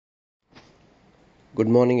Good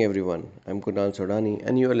morning, everyone. I'm Kunal Sodani,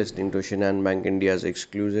 and you are listening to Shinhan Bank India's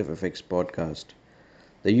exclusive FX podcast.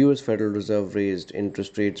 The US Federal Reserve raised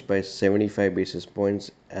interest rates by 75 basis points,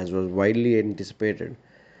 as was widely anticipated,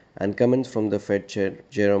 and comments from the Fed Chair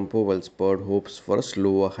Jerome Powell spurred hopes for a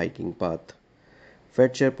slower hiking path.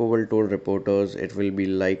 Fed Chair Powell told reporters it will be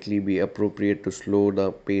likely be appropriate to slow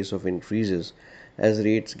the pace of increases as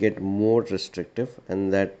rates get more restrictive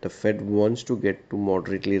and that the Fed wants to get to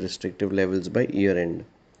moderately restrictive levels by year end.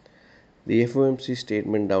 The FOMC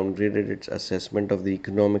statement downgraded its assessment of the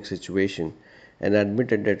economic situation and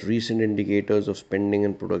admitted that recent indicators of spending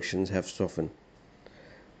and production have softened.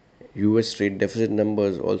 US trade deficit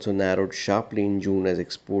numbers also narrowed sharply in June as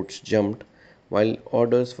exports jumped, while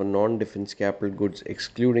orders for non defense capital goods,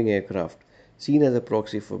 excluding aircraft, seen as a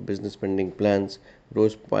proxy for business spending plans,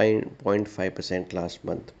 rose 0.5% last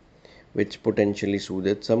month, which potentially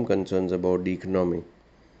soothed some concerns about the economy.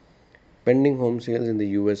 Pending home sales in the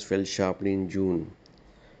US fell sharply in June,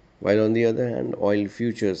 while on the other hand, oil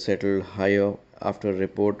futures settled higher after a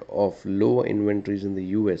report of lower inventories in the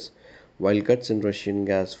US, while cuts in Russian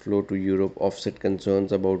gas flow to Europe offset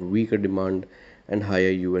concerns about weaker demand and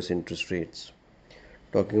higher US interest rates.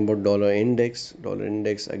 Talking about dollar index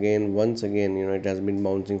again, once again, it has been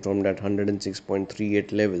bouncing from that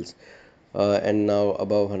 106.38 levels and now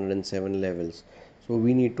above 107 levels. So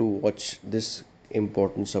we need to watch this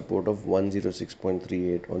important support of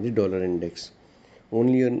 106.38 on the dollar index.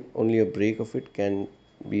 Only a break of it can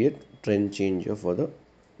be a trend changer for the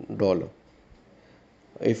dollar.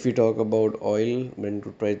 If we talk about oil, Brent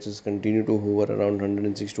crude prices continue to hover around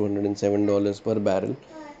 106 to $107 per barrel,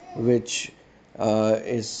 which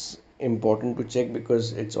is important to check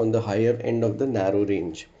because it's on the higher end of the narrow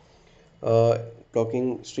range. Uh,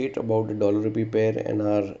 Talking straight about the dollar rupee pair and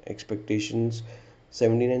our expectations,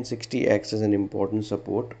 79.60 acts as an important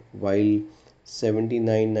support, while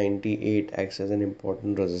 79.98 acts as an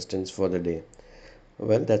important resistance for the day.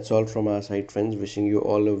 Well, that's all from our side, friends. Wishing you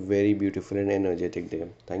all a very beautiful and energetic day.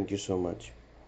 Thank you so much.